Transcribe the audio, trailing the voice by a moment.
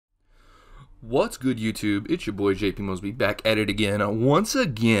What's good, YouTube? It's your boy JP Mosby back at it again, once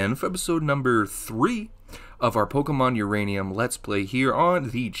again for episode number 3 of our Pokemon Uranium Let's Play here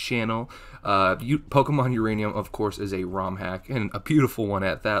on the channel. Pokemon Uranium, of course, is a ROM hack, and a beautiful one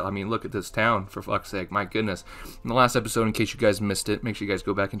at that. I mean, look at this town, for fuck's sake, my goodness. In the last episode, in case you guys missed it, make sure you guys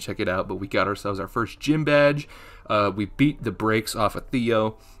go back and check it out, but we got ourselves our first gym badge. We beat the brakes off of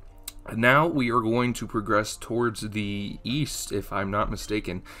Theo. Now we are going to progress towards the east, if I'm not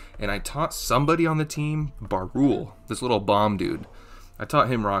mistaken. And I taught somebody on the team, Barul, this little bomb dude. I taught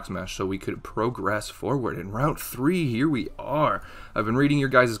him Rock Smash so we could progress forward. In Route 3, here we are. I've been reading your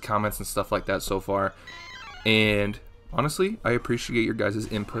guys' comments and stuff like that so far. And honestly, I appreciate your guys'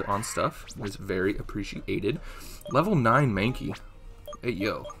 input on stuff. It's very appreciated. Level 9 Mankey. Hey,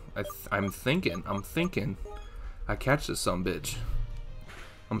 yo. I'm thinking. I catch this sumbitch.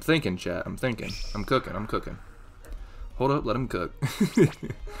 I'm thinking, chat. I'm thinking. I'm cooking. Hold up, let him cook.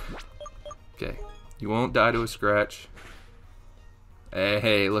 Okay. You won't die to a scratch.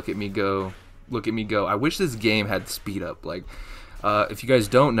 Hey, look at me go. Look at me go. I wish this game had speed up. Like, if you guys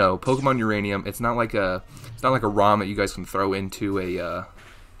don't know, Pokemon Uranium, it's not like a ROM that you guys can throw into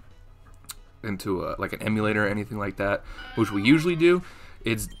like an emulator or anything like that, which we usually do.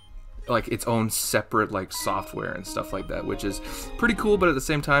 It's like its own separate like software and stuff like that, which is pretty cool, but at the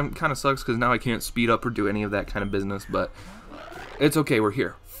same time kind of sucks because now I can't speed up or do any of that kind of business, but it's okay, we're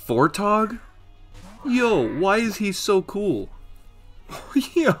here. Fortog? Yo, why is he so cool?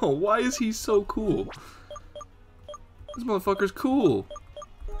 Yo, why is he so cool? This motherfucker's cool.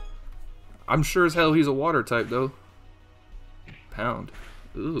 I'm sure as hell he's a water type though. Pound.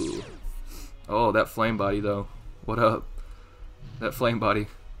 Ooh. Oh, that flame body though. What up? That flame body.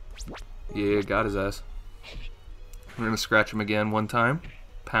 Yeah, got his ass. We're gonna scratch him again one time.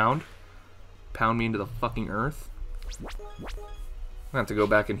 Pound. Pound me into the fucking earth. I'm gonna have to go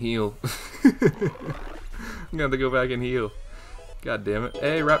back and heal. I'm gonna have to go back and heal. God damn it.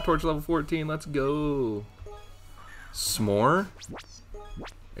 Hey, Raptorch level 14, let's go. S'more?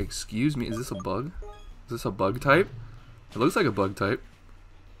 Excuse me, is this a bug? Is this a bug type? It looks like a bug type.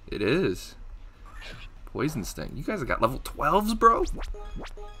 It is. Poison Sting. You guys have got level 12s, bro?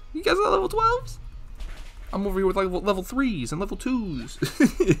 You guys got level 12s? I'm over here with like level 3s and level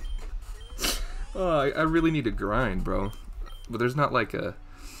 2s. Oh, I really need to grind, bro. But there's not like a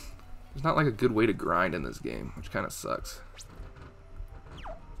good way to grind in this game, which kind of sucks.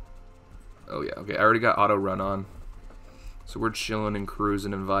 Oh yeah, okay, I already got auto run on. So we're chilling and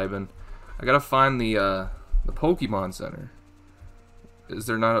cruising and vibing. I gotta find the Pokemon Center. Is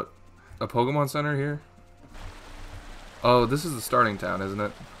there not a Pokemon Center here? Oh, this is the starting town, isn't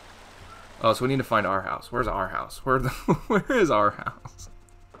it? Oh, so we need to find our house. Where's our house? Where is our house?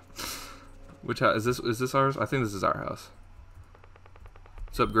 Which house is this ours? I think this is our house.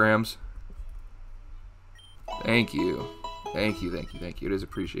 What's up, Grams? Thank you. Thank you. It is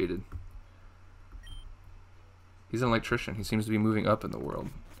appreciated. He's an electrician. He seems to be moving up in the world.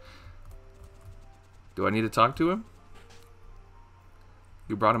 Do I need to talk to him?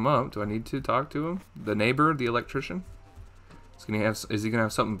 You brought him up. Do I need to talk to him? The neighbor, the electrician? Is he gonna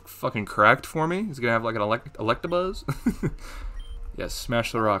have something fucking cracked for me? Is he gonna have like an Electabuzz? Yes,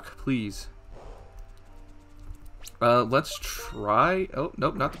 smash the rock, please. Let's try. Oh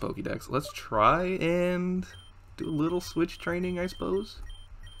nope, not the Pokédex. Let's try and do a little switch training, I suppose.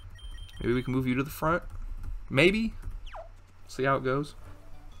 Maybe we can move you to the front. Maybe. See how it goes.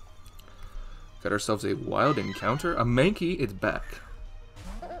 Got ourselves a wild encounter. A Mankey. It's back.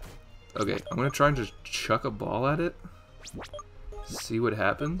 Okay, I'm gonna try and just chuck a ball at it. See what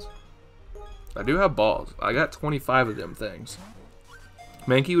happens. I do have balls. I got 25 of them things.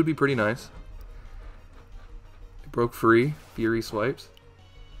 Mankey would be pretty nice. It broke free. Fury swipes.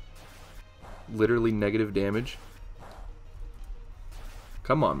 Literally negative damage.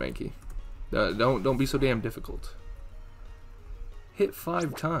 Come on, Mankey. Don't be so damn difficult. Hit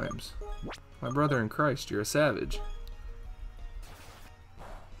 5 times. My brother in Christ, you're a savage.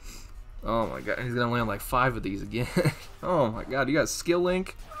 Oh my god, he's gonna land like 5 of these again. Oh my god, you got skill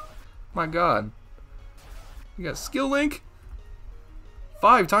link? My god. You got skill link?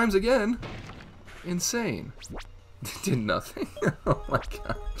 5 times again? Insane. Did nothing. Oh my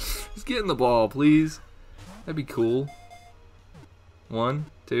god. Just get in the ball, please. That'd be cool. 1,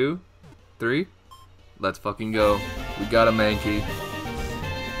 2, 3. Let's fucking go. We got a Mankey.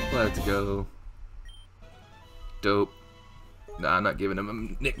 Let's go. Dope. Nah, I'm not giving him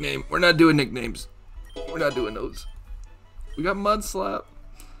a nickname. We're not doing nicknames. We're not doing those. We got Mud Slap.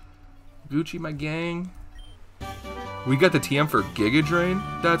 Gucci, my gang. We got the TM for Giga Drain?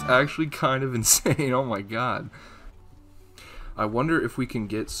 That's actually kind of insane. Oh my god. I wonder if we can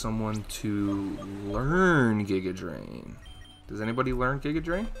get someone to learn Giga Drain. Does anybody learn Giga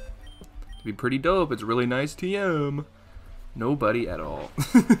Drain? It'd be pretty dope. It's a really nice TM. Nobody at all.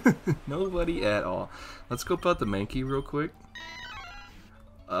 Nobody at all. Let's go about the Mankey real quick.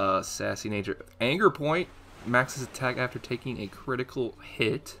 Sassy nature. Anger point. Maxes attack after taking a critical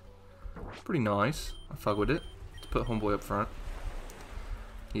hit. Pretty nice. I fuck with it. Let's put Homeboy up front.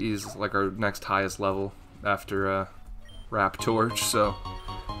 He's like our next highest level after Raptorch, so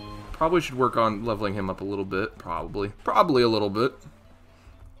probably should work on leveling him up a little bit. Probably a little bit.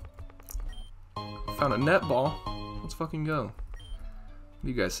 Found a net ball. Let's fucking go. What do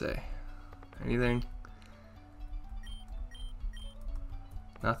you guys say? Anything?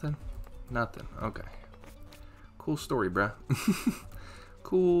 Nothing? Nothing. Okay. Cool story, bruh.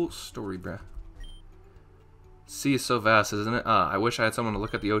 Cool story, bruh. Sea is so vast, isn't it? I wish I had someone to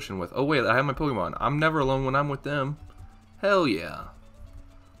look at the ocean with. Oh wait, I have my Pokemon. I'm never alone when I'm with them. Hell yeah.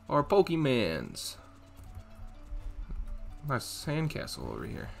 Our Pokemans. Nice sandcastle over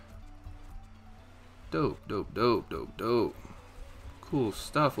here. Dope, dope, dope, dope, dope. Cool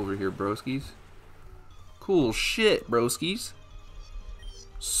stuff over here, broskies. Cool shit, broskies.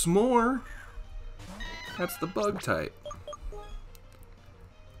 S'more. That's the bug type.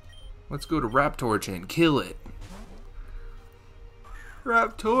 Let's go to Raptorch and kill it.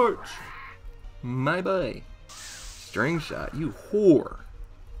 Raptorch. My boy. String shot. You whore.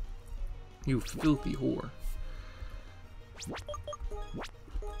 You filthy whore.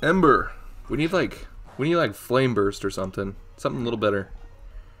 Ember. We need like flame burst or something. Something a little better.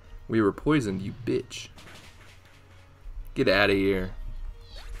 We were poisoned, you bitch. Get out of here.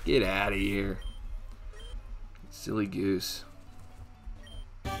 Get out of here. Silly goose.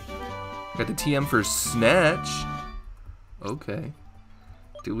 Got the TM for Snatch. Okay.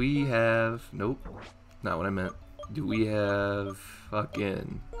 Do we have... Nope. Not what I meant. Do we have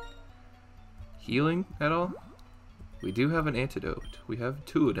fucking healing at all? We do have an antidote. We have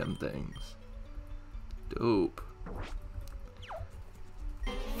 2 of them things. Dope.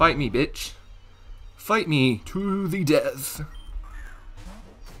 Fight me, bitch. Fight me to the death.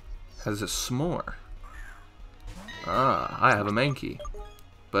 Has a s'more. I have a Mankey.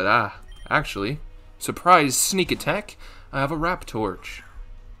 But actually, surprise sneak attack, I have a Raptorch.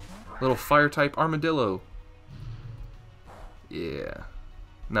 Little fire type armadillo. Yeah.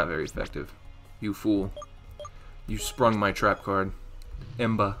 Not very effective. You fool. You sprung my trap card.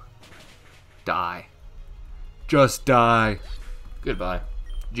 Emba. Die. Just die. Goodbye.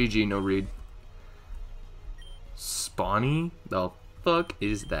 GG, no read. Spawny? The fuck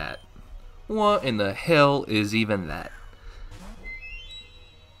is that? What in the hell is even that?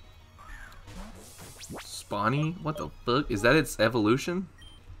 Spawny? What the fuck? Is that its evolution?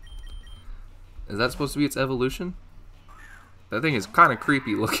 Is that supposed to be its evolution? That thing is kind of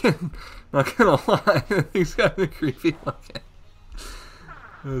creepy looking. Not gonna lie, that thing's kind of creepy looking.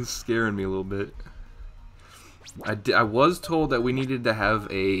 It's scaring me a little bit. I was told that we needed to have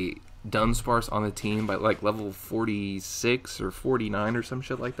a Dunsparce on the team by like level 46 or 49 or some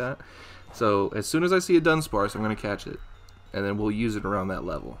shit like that. So as soon as I see a Dunsparce, I'm gonna catch it, and then we'll use it around that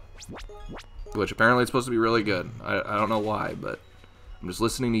level. Which apparently it's supposed to be really good. I don't know why, but I'm just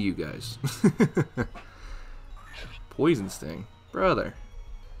listening to you guys. Poison Sting. Brother.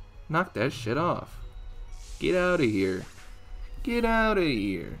 Knock that shit off. Get out of here. Get out of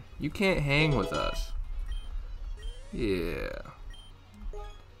here. You can't hang with us. Yeah.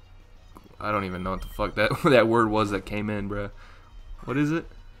 I don't even know what the fuck that word was that came in, bruh. What is it?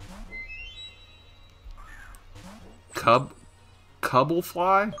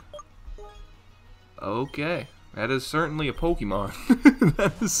 Cubblefly? Okay. That is certainly a Pokemon.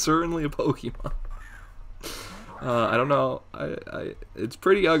 That is certainly a Pokemon. I don't know. It's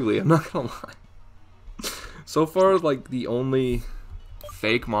pretty ugly, I'm not gonna lie. So far, like, the only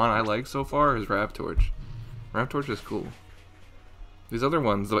fake mon I like so far is Raptorch. Raptorch is cool. These other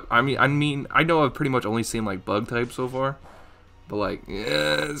ones, I mean, I know I've pretty much only seen, like, bug types so far. But, like,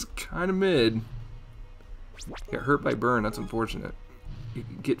 yeah, it's kind of mid. Get hurt by burn, that's unfortunate. You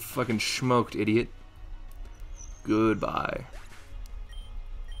get fucking smoked, idiot. Goodbye.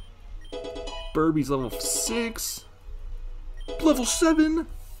 Burby's level 6. Level 7.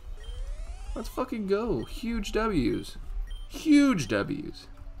 Let's fucking go. Huge W's. Huge W's.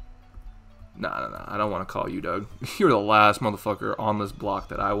 Nah. I don't want to call you, Doug. You're the last motherfucker on this block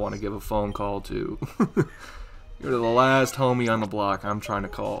that I want to give a phone call to. You're the last homie on the block I'm trying to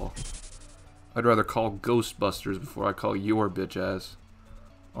call. I'd rather call Ghostbusters before I call your bitch ass.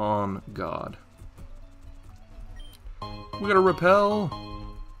 On God. We gotta repel.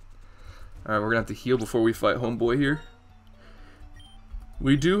 Alright, we're gonna have to heal before we fight homeboy here.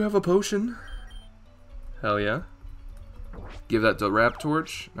 We do have a potion. Hell yeah. Give that to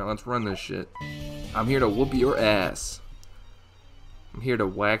Raptorch. Now let's run this shit. I'm here to whoop your ass. I'm here to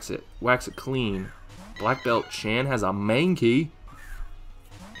wax it. Wax it clean. Black Belt Chan has a Mankey.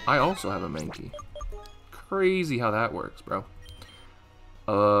 I also have a Mankey. Crazy how that works, bro.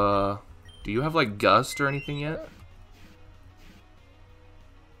 Do you have like Gust or anything yet?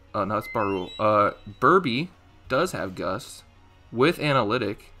 Oh, no, it's Barul. Burby does have Gust with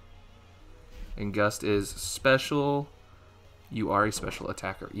Analytic. And Gust is special. You are a special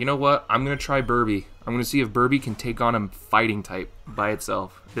attacker. You know what? I'm going to try Burby. I'm going to see if Burby can take on a fighting type by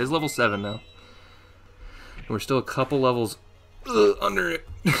itself. It is level 7 now. And we're still a couple levels under it.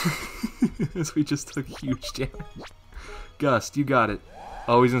 As we just took huge damage. Gust, you got it.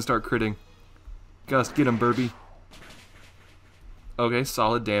 Oh, he's going to start critting. Gust, get him, Burby. Okay,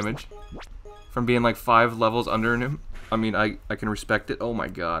 solid damage. From being like 5 levels under him. I mean, I can respect it. Oh my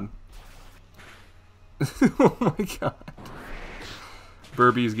god. Oh my god.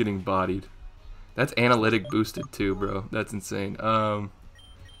 Burby's getting bodied. That's analytic boosted too, bro. That's insane. Go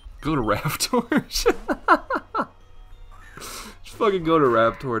to Raptorch. Just fucking go to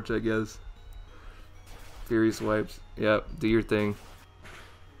Raptorch, I guess. Fury swipes. Yep, do your thing.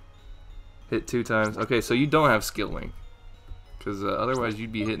 Hit 2 times. Okay, so you don't have skill link. Because otherwise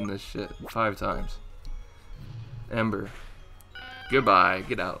you'd be hitting this shit 5 times. Ember. Goodbye.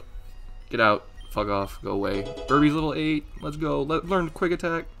 Get out. Get out. Fuck off. Go away. Burby's level 8. Let's go. Learn quick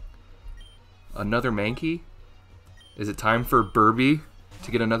attack. Another Mankey? Is it time for Burby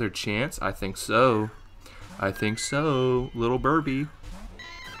to get another chance? I think so. I think so. Little Burby.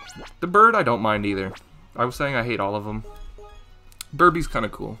 The bird I don't mind either. I was saying I hate all of them. Burby's kind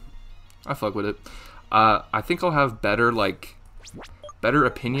of cool. I fuck with it. I think I'll have better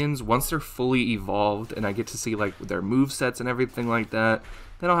opinions once they're fully evolved and I get to see like their movesets and everything like that.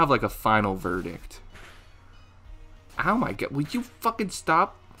 Then I'll have like a final verdict. Oh my god, will you fucking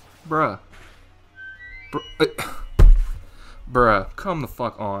stop? Bruh. Bruh, come the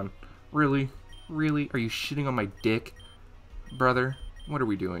fuck on. Really? Really? Are you shitting on my dick? Brother? What are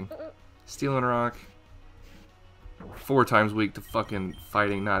we doing? Stealing Rock. 4 times weak to fucking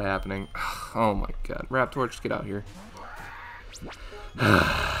fighting not happening. Oh my god. Raptorch, get out here.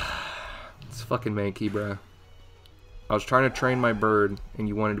 It's fucking Mankey, bruh. I was trying to train my bird, and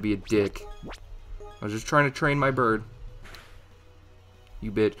you wanted to be a dick. I was just trying to train my bird.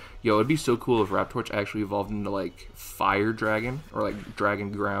 You bitch. Yo, it'd be so cool if Raptorch actually evolved into, like, Fire Dragon, or, like,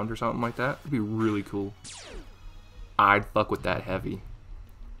 Dragon Ground or something like that. It'd be really cool. I'd fuck with that heavy.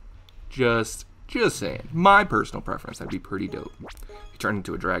 Just saying. My personal preference, that'd be pretty dope. He turned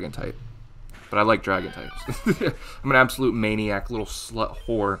into a Dragon type. But I like Dragon types. I'm an absolute maniac, little slut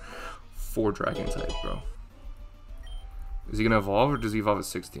whore for Dragon types, bro. Is he gonna evolve, or does he evolve at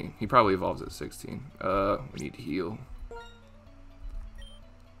 16? He probably evolves at 16. We need to heal.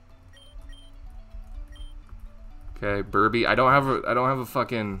 Okay, Burby. I don't have a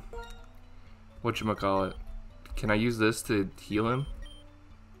fucking whatchamacallit. Can I use this to heal him?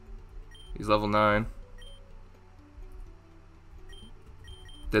 He's level 9.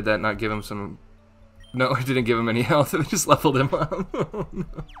 Did that not give him some... No, it didn't give him any health. It just leveled him up. Oh, no.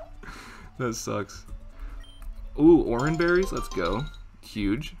 That sucks. Ooh, Oran berries. Let's go.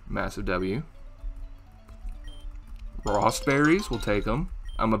 Huge. Massive W. Frost berries. We'll take them.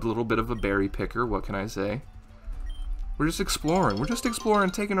 I'm a little bit of a berry picker. What can I say? We're just exploring. We're just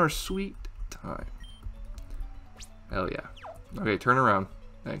exploring, taking our sweet time. Hell yeah. Okay, turn around.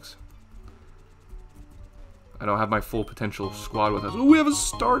 Thanks. I don't have my full potential squad with us. Oh, we have a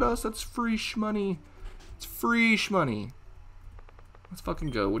Stardust. That's free shmoney. It's free shmoney. Let's fucking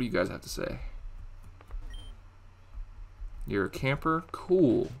go. What do you guys have to say? You're a camper?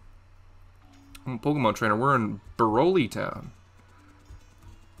 Cool. I'm a Pokemon trainer. We're in Baroli Town.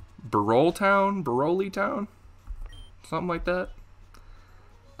 Barol Town? Baroli Town? Something like that.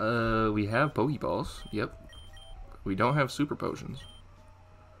 We have Pokeballs. Yep. We don't have Super Potions.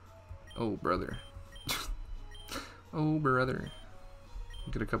 Oh, brother. Oh, brother.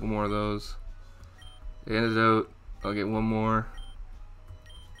 Get a couple more of those. Antidote. I'll get one more.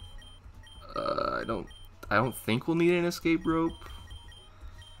 I don't think we'll need an escape rope.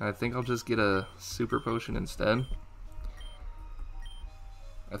 I think I'll just get a super potion instead.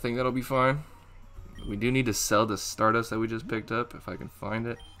 I think that'll be fine. We do need to sell the Stardust that we just picked up, if I can find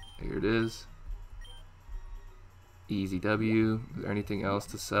it. Here it is. Easy W. Is there anything else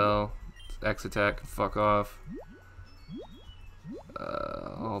to sell? X attack, fuck off.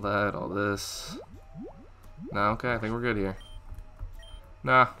 All that, all this. Nah, okay, I think we're good here.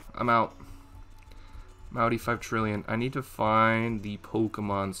 Nah, I'm out. Maudi 5 trillion. I need to find the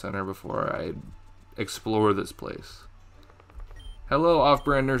Pokemon Center before I explore this place. Hello,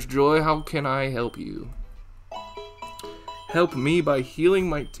 off-brand Nurse Joy. How can I help you? Help me by healing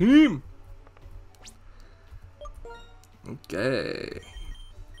my team. Okay.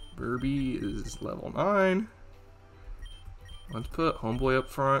 Burby is level 9. Let's put Homeboy up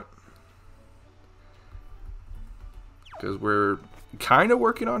front. Because we're kind of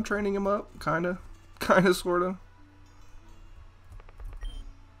working on training him up. Kind of, sort of.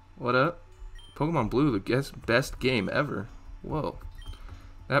 What up? Pokemon Blue, the best game ever. Whoa.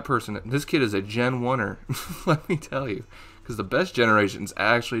 That person, this kid is a Gen 1er. Let me tell you. Because the best generation is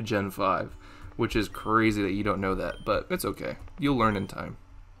actually Gen 5. Which is crazy that you don't know that. But it's okay. You'll learn in time.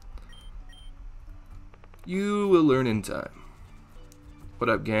 You will learn in time. What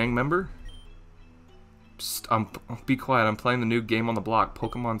up, gang member? Psst, be quiet. I'm playing the new game on the block,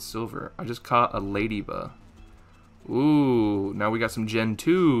 Pokemon Silver. I just caught a ladybug. Ooh, now we got some Gen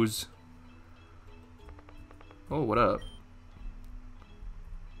 2s. Oh, what up?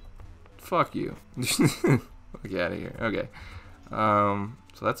 Fuck you. Get out of here. Okay.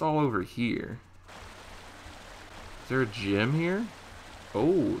 So that's all over here. Is there a gym here?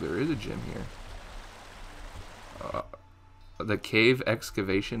 Oh, there is a gym here. The Cave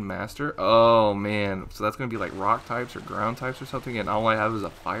Excavation Master. Oh man, so that's gonna be like rock types or ground types or something, and all I have is a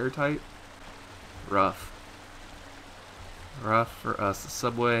fire type. Rough. Rough for us. The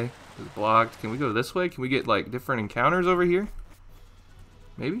subway is blocked. Can we go this way? Can we get like different encounters over here?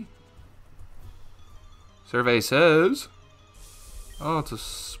 Maybe. Survey says. Oh, it's a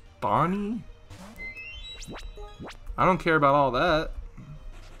spawny. I don't care about all that.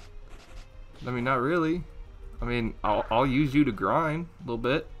 I mean, not really. I mean, I'll use you to grind a little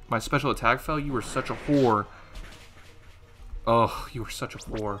bit. My special attack fell. You were such a whore. Oh, you were such a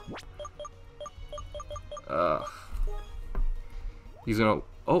whore. He's gonna...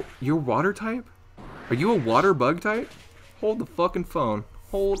 Oh, you're water type? Are you a water bug type? Hold the fucking phone.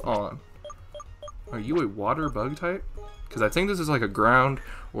 Hold on. Are you a water bug type? Because I think this is like a ground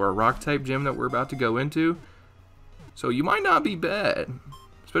or a rock type gym that we're about to go into. So you might not be bad.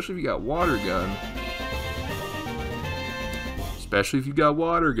 Especially if you got water gun. Especially if you got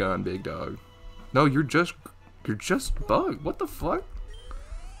water gun, big dog. No, you're just bug. What the fuck?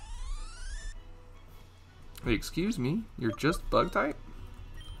 Wait, excuse me. You're just bug type?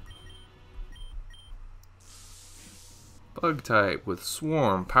 Bug type with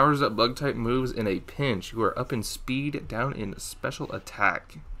swarm. Powers up bug type moves in a pinch. You are up in speed, down in special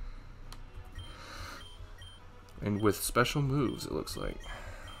attack. And with special moves, it looks like.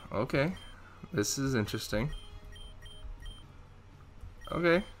 Okay. This is interesting.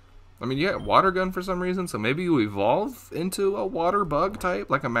 Okay. I mean, yeah, water gun for some reason, so maybe you evolve into a water bug type,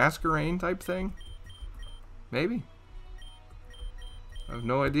 like a masquerade type thing? Maybe. I have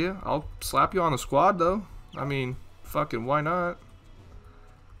no idea. I'll slap you on the squad, though. I mean, fucking why not?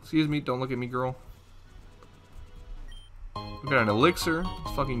 Excuse me, don't look at me, girl. We got an elixir.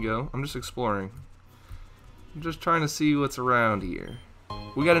 Let's fucking go. I'm just exploring. I'm just trying to see what's around here.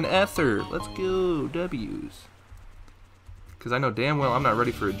 We got an ether. Let's go. W's. Because I know damn well I'm not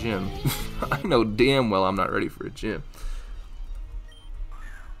ready for a gym. I know damn well I'm not ready for a gym.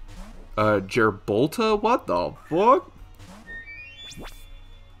 Gerbolta? What the fuck?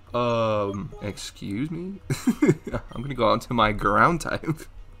 Excuse me? I'm gonna go out to my ground type. I'm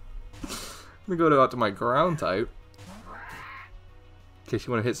gonna go out to my ground type. In case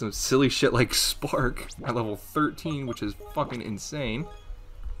you want to hit some silly shit like Spark at level 13, which is fucking insane.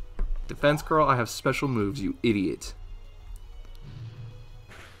 Defense girl, I have special moves, you idiot.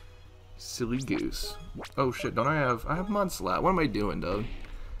 Silly goose. Oh shit, don't I have mud slap. What am I doing, dog?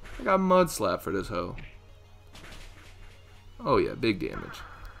 I got mud slap for this hoe. Oh yeah, big damage.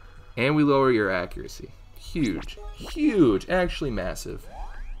 And we lower your accuracy. Huge. Huge. Actually massive.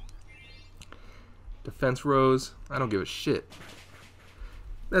 Defense rose. I don't give a shit.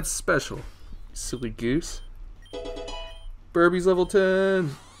 That's special. Silly goose. Burby's level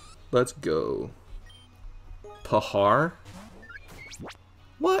 10. Let's go. Pahar?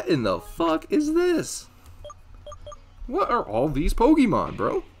 What in the fuck is this? What are all these Pokemon,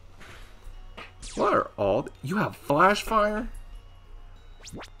 bro? What are all... You have Flash Fire?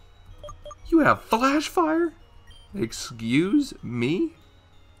 You have Flash Fire? Excuse me?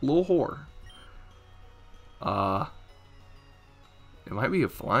 Little whore. It might be a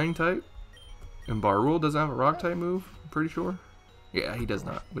flying type. And Barul doesn't have a rock type move, I'm pretty sure. Yeah, he does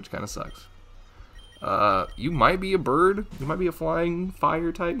not, which kind of sucks. You might be a bird. You might be a flying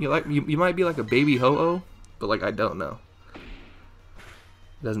fire type. You might be like a baby Ho-Oh, but like I don't know.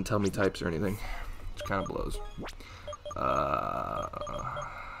 It doesn't tell me types or anything. which kind of blows.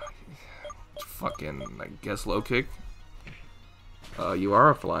 Fucking, I guess low kick. You are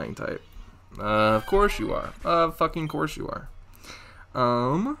a flying type. Of course you are. Fucking course you are.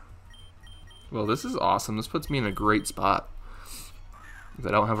 Well, this is awesome. This puts me in a great spot. Because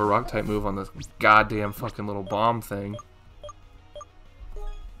I don't have a rock type move on this goddamn fucking little bomb thing.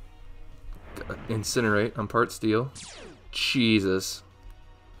 Incinerate. I'm part steel. Jesus.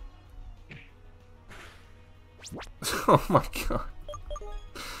 Oh my god.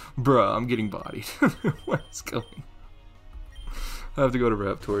 Bruh, I'm getting bodied. What's going? I have to go to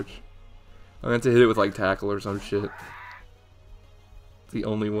Rep Torch. I'm gonna have to hit it with like tackle or some shit. It's the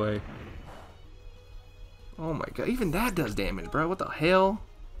only way. Oh my god, even that does damage, bro. What the hell?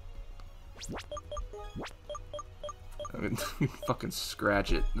 I mean, fucking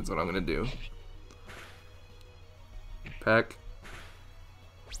scratch it. That's what I'm gonna do. Peck.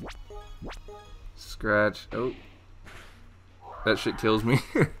 Scratch. Oh. That shit kills me.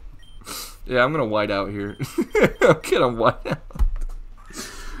 Yeah, I'm gonna white out here. I'm gonna white out.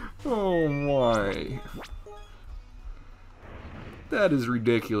 Oh my. That is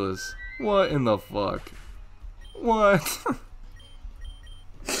ridiculous. What in the fuck? What?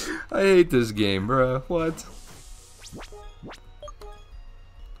 I hate this game, bruh. What?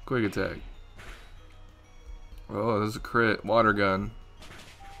 Quick attack. Oh, this is a crit. Water gun.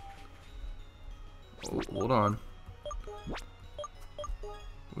 Oh, hold on.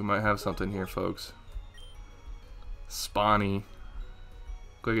 We might have something here, folks. Spawny.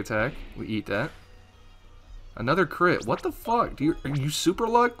 Quick attack. We eat that. Another crit. What the fuck? Are you super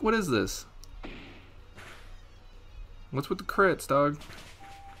luck? What is this? What's with the crits, dog?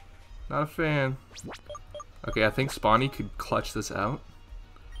 Not a fan. Okay, I think Spawny could clutch this out.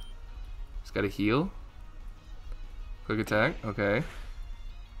 He's got a heal. Quick attack. Okay.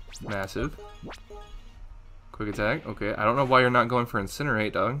 Massive. Quick attack. Okay, I don't know why you're not going for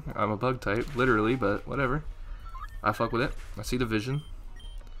Incinerate, dog. I'm a bug type, literally, but whatever. I fuck with it. I see the vision.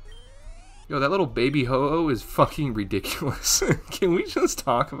 Yo, that little baby Ho-Oh is fucking ridiculous. Can we just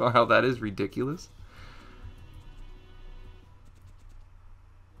talk about how that is ridiculous?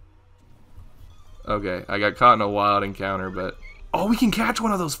 Okay, I got caught in a wild encounter, but... Oh, we can catch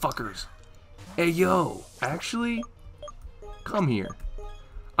one of those fuckers! Hey, yo! Actually, come here.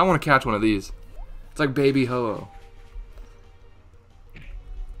 I want to catch one of these. It's like baby Ho-Oh.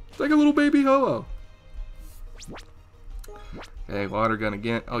 It's like a little baby Ho-Oh. Okay, water gun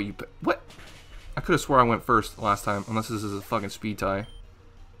again. Oh, you... What? I could have swore I went first last time, unless this is a fucking speed tie.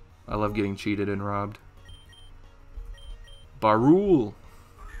 I love getting cheated and robbed. Barul!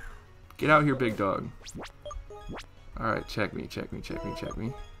 Get out here, big dog. Alright, check me, check me, check me, check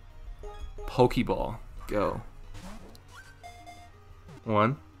me. Pokeball. Go.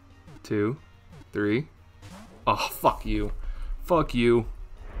 1, 2, 3. Oh, fuck you. Fuck you.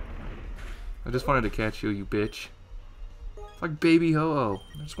 I just wanted to catch you, you bitch. It's like baby Ho-Oh.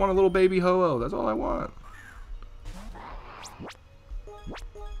 I just want a little baby Ho-Oh. That's all I want.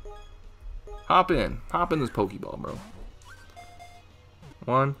 Hop in. Hop in this Pokeball, bro.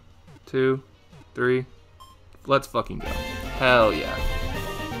 1, 2, 3. Let's fucking go. Hell yeah.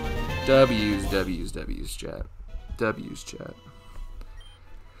 W's, W's, W's, chat. W's, chat.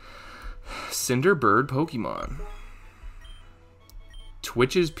 Cinderbird Pokemon.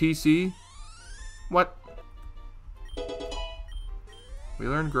 Twitch's PC? What? We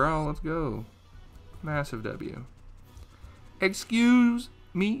learned Growl, let's go. Massive W. Excuse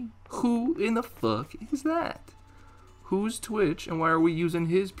me? Who in the fuck is that? Who's Twitch and why are we using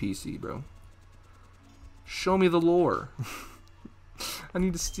his PC, bro? Show me the lore. I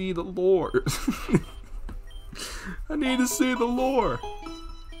need to see the lore. I need to see the lore.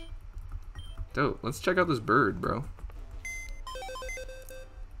 Dope. Let's check out this bird, bro.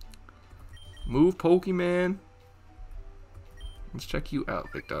 Move, Pokemon. Let's check you out,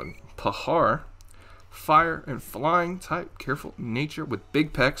 big dog. Pahar. Fire and flying type. Careful nature with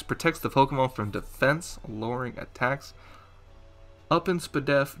big pecs. Protects the Pokemon from defense. Lowering attacks. Up in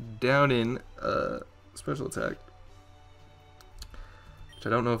Spadef. Down in special attack. Which I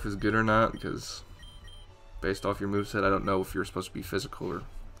don't know if is good or not. Because based off your moveset, I don't know if you're supposed to be physical or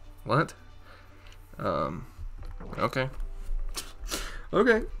what. Okay.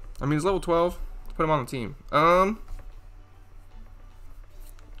 Okay. I mean, he's level 12. Let's put him on the team.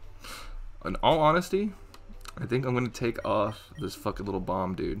 In all honesty, I think I'm going to take off this fucking little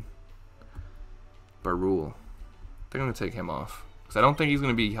bomb dude. Barul. I think I'm going to take him off. Because I don't think he's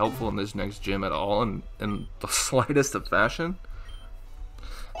going to be helpful in this next gym at all in the slightest of fashion.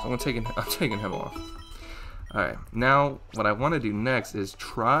 So I'm taking him off. Alright, now what I want to do next is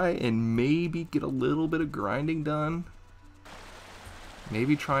try and maybe get a little bit of grinding done.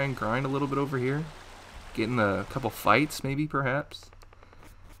 Maybe try and grind a little bit over here. Get in a couple fights, maybe, perhaps.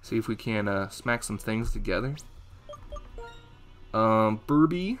 See if we can smack some things together.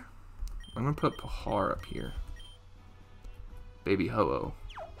 Burby. I'm going to put Pahar up here. Baby Ho-Oh.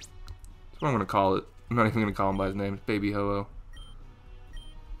 That's what I'm going to call it. I'm not even going to call him by his name. It's Baby Ho-Oh.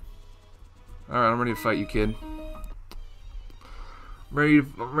 Alright, I'm ready to fight you, kid. I'm ready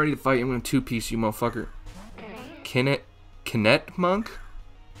to fight you. I'm going to two-piece you, motherfucker. Kinet Monk?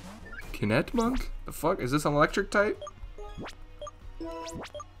 Kinet Monk? The fuck? Is this an electric type?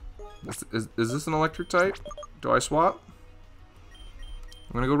 Is this an electric type? Do I swap?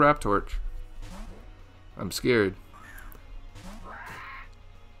 I'm gonna go Raptorch. I'm scared.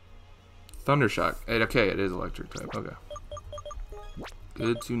 Thundershock. Okay, it is electric type. Okay.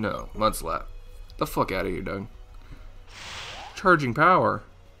 Good to know. Mudslap. The fuck out of here, Doug. Charging power.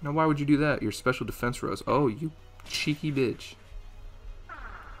 Now, why would you do that? Your special defense rose. Oh, you cheeky bitch.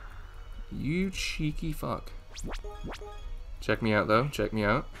 You cheeky fuck. Check me out, though. Check me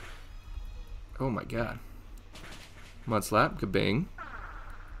out. Oh my god. Mudslap. Kabang.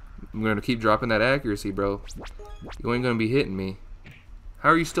 I'm gonna keep dropping that accuracy, bro. You ain't gonna be hitting me. How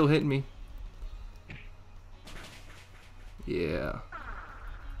are you still hitting me? Yeah.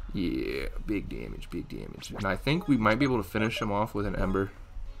 Yeah. Big damage, big damage. And I think we might be able to finish him off with an Ember.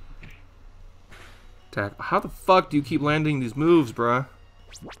 Attack. How the fuck do you keep landing these moves, bruh?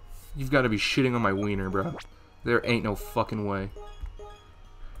 You've got to be shitting on my wiener, bruh. There ain't no fucking way.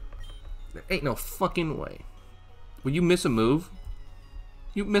 There ain't no fucking way. Will you miss a move?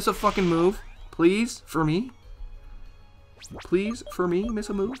 You miss a fucking move? Please? For me? Please? For me? Miss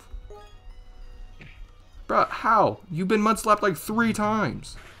a move? Bruh, how? You've been mudslapped like 3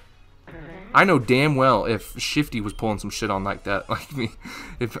 times. I know damn well if Shifty was pulling some shit on like that, like me.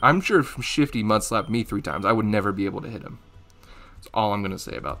 I'm sure if Shifty mudslapped me 3 times, I would never be able to hit him. That's all I'm gonna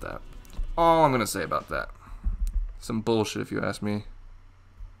say about that. All I'm gonna say about that. Some bullshit if you ask me.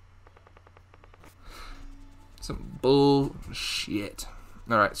 Some bullshit.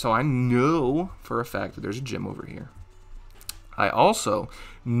 Alright, so I know for a fact that there's a gym over here. I also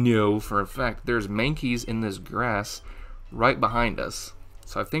know for a fact there's Mankeys in this grass right behind us.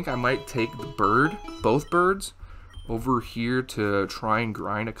 So I think I might take the bird, both birds, over here to try and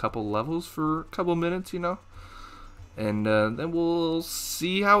grind a couple levels for a couple minutes, you know? And then we'll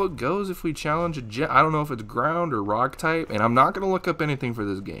see how it goes if we challenge a gym. I don't know if it's ground or rock type, and I'm not going to look up anything for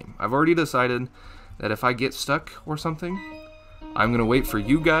this game. I've already decided that if I get stuck or something, I'm going to wait for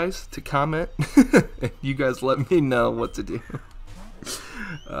you guys to comment, and you guys let me know what to do.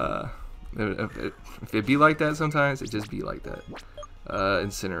 If it be like that sometimes, it just be like that.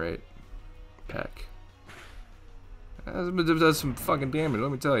 Incinerate. Peck. That does some fucking damage,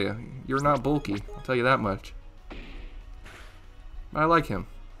 let me tell you. You're not bulky, I'll tell you that much. I like him.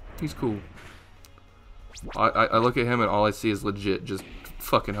 He's cool. I look at him and all I see is legit just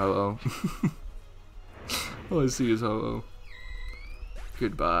fucking Ho-Oh. All I see is Ho-Oh.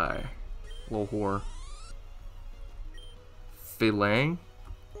 Goodbye, little whore. Phalang?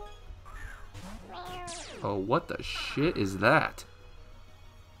 Oh, what the shit is that?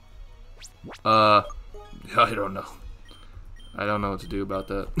 I don't know. I don't know what to do about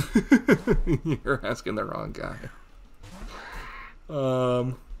that. You're asking the wrong guy.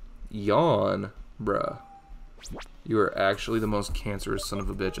 Yawn, bruh. You are actually the most cancerous son of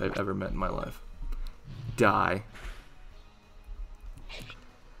a bitch I've ever met in my life. Die.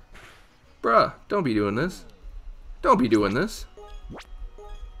 Bruh, don't be doing this. Don't be doing this.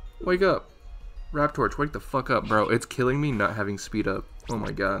 Wake up. Raptorch, wake the fuck up, bro. It's killing me not having speed up. Oh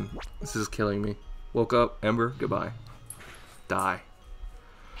my god. This is killing me. Woke up. Ember, goodbye. Die.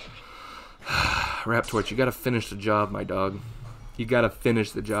 Raptorch, you gotta finish the job, my dog. You gotta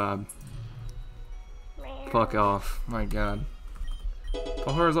finish the job. Fuck off. My god.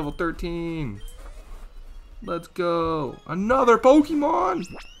 Pahara's level 13. Let's go. Another Pokemon!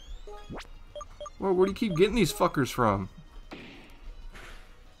 Whoa, where do you keep getting these fuckers from?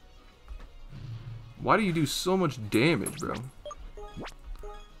 Why do you do so much damage, bro?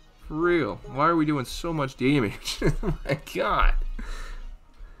 For real. Why are we doing so much damage? Oh my god.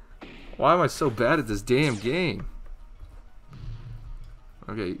 Why am I so bad at this damn game?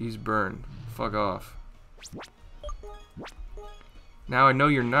 Okay, he's burned. Fuck off. Now I know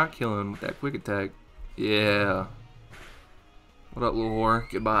you're not killing him with that quick attack. Yeah. What up, little whore?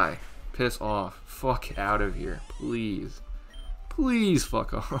 Goodbye. Piss off. Fuck out of here. Please. Please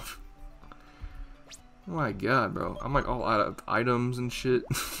fuck off. Oh my god, bro. I'm like all out of items and shit.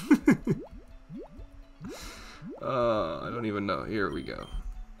 I don't even know. Here we go.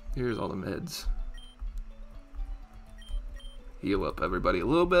 Here's all the meds. Heal up, everybody. A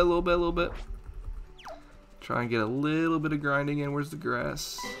little bit, a little bit, a little bit. Try and get a little bit of grinding in. Where's the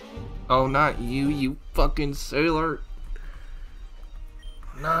grass? Oh, not you, you fucking sailor.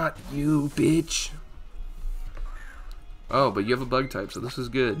 Not you, bitch. Oh, but you have a bug type, so this is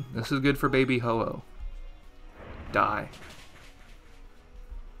good. This is good for baby Ho-Oh. Die.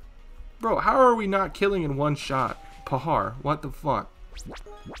 Bro, how are we not killing in one shot? Pahar, what the fuck?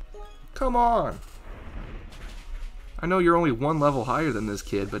 Come on. I know you're only one level higher than this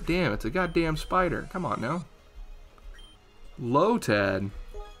kid, but damn, it's a goddamn spider. Come on now. Lotad.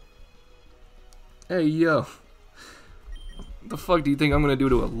 Hey, yo. What the fuck do you think I'm gonna do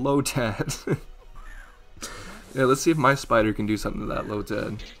to a Lotad? Yeah, let's see if my spider can do something to that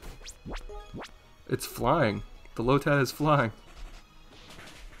Lotad. It's flying. The Lotad is flying.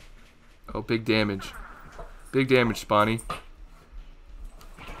 Oh, big damage. Big damage, Spawny.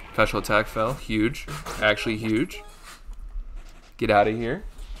 Special attack fell. Huge. Actually huge. Get out of here.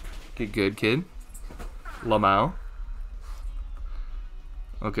 Get good, kid. Lamau.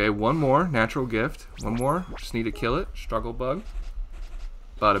 Okay, one more. Natural gift. One more. Just need to kill it. Struggle bug.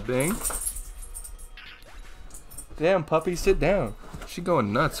 Bada bing. Damn, puppy, sit down. She's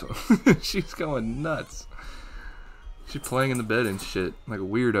going nuts. She's going nuts. She's playing in the bed and shit. Like a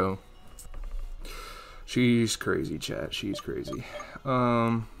weirdo. She's crazy, chat. She's crazy.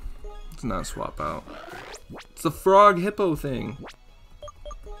 Let's not swap out. It's the frog hippo thing.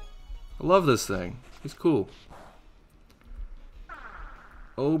 I love this thing. He's cool.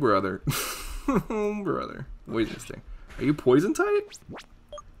 Oh, brother. Oh, brother. What is this thing? Are you poison type?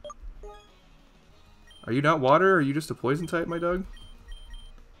 Are you not water? Or are you just a poison type, my dog?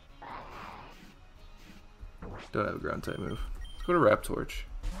 Don't have a ground type move. Let's go to Raptorch.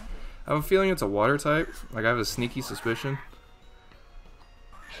 I have a feeling it's a water type. Like, I have a sneaky suspicion.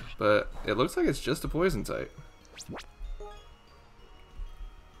 But it looks like it's just a poison type.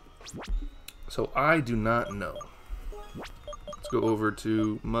 So I do not know. Let's go over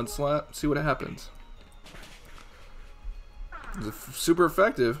to Mudslap, see what happens. It's super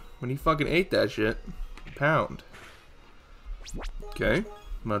effective when he fucking ate that shit. Pound. Okay,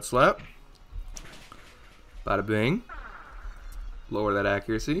 Mudslap. Bada bing. Lower that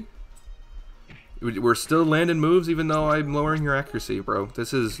accuracy. We're still landing moves even though I'm lowering your accuracy, bro.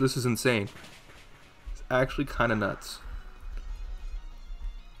 This is insane. It's actually kind of nuts.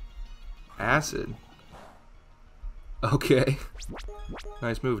 Acid. Okay.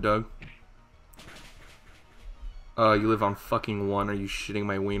 Nice move, Doug. Oh, you live on fucking 1. Are you shitting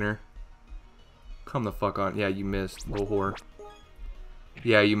my wiener? Come the fuck on. Yeah, you missed, little whore.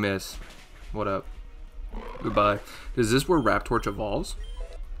 Yeah, you miss. What up? Goodbye. Is this where Raptorch evolves?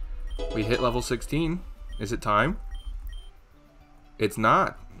 We hit level 16. Is it time? It's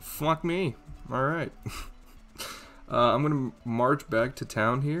not. Fuck me. Alright. I'm going to march back to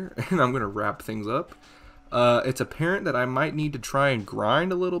town here, and I'm going to wrap things up. It's apparent that I might need to try and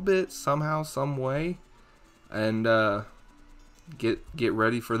grind a little bit, somehow, some way. And, get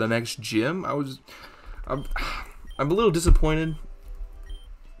ready for the next gym. I'm a little disappointed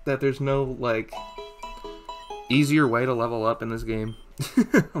that there's no, like, easier way to level up in this game.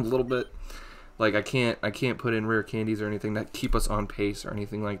 A little bit. Like, I can't put in rare candies or anything that keep us on pace or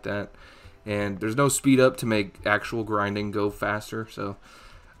anything like that. And there's no speed up to make actual grinding go faster, so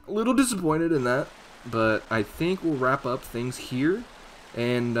a little disappointed in that. But I think we'll wrap up things here.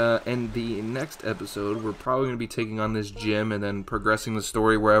 And the next episode, we're probably going to be taking on this gym and then progressing the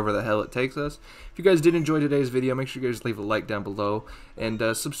story wherever the hell it takes us. If you guys did enjoy today's video, make sure you guys leave a like down below. And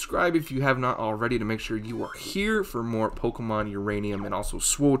subscribe if you have not already to make sure you are here for more Pokemon Uranium and also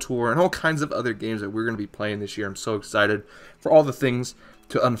SWTOR and all kinds of other games that we're going to be playing this year. I'm so excited for all the things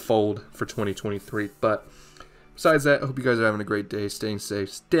to unfold for 2023. But besides that, I hope you guys are having a great day, staying safe,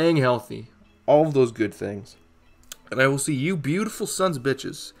 staying healthy, all of those good things. And I will see you beautiful sons of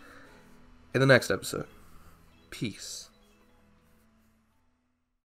bitches in the next episode. Peace.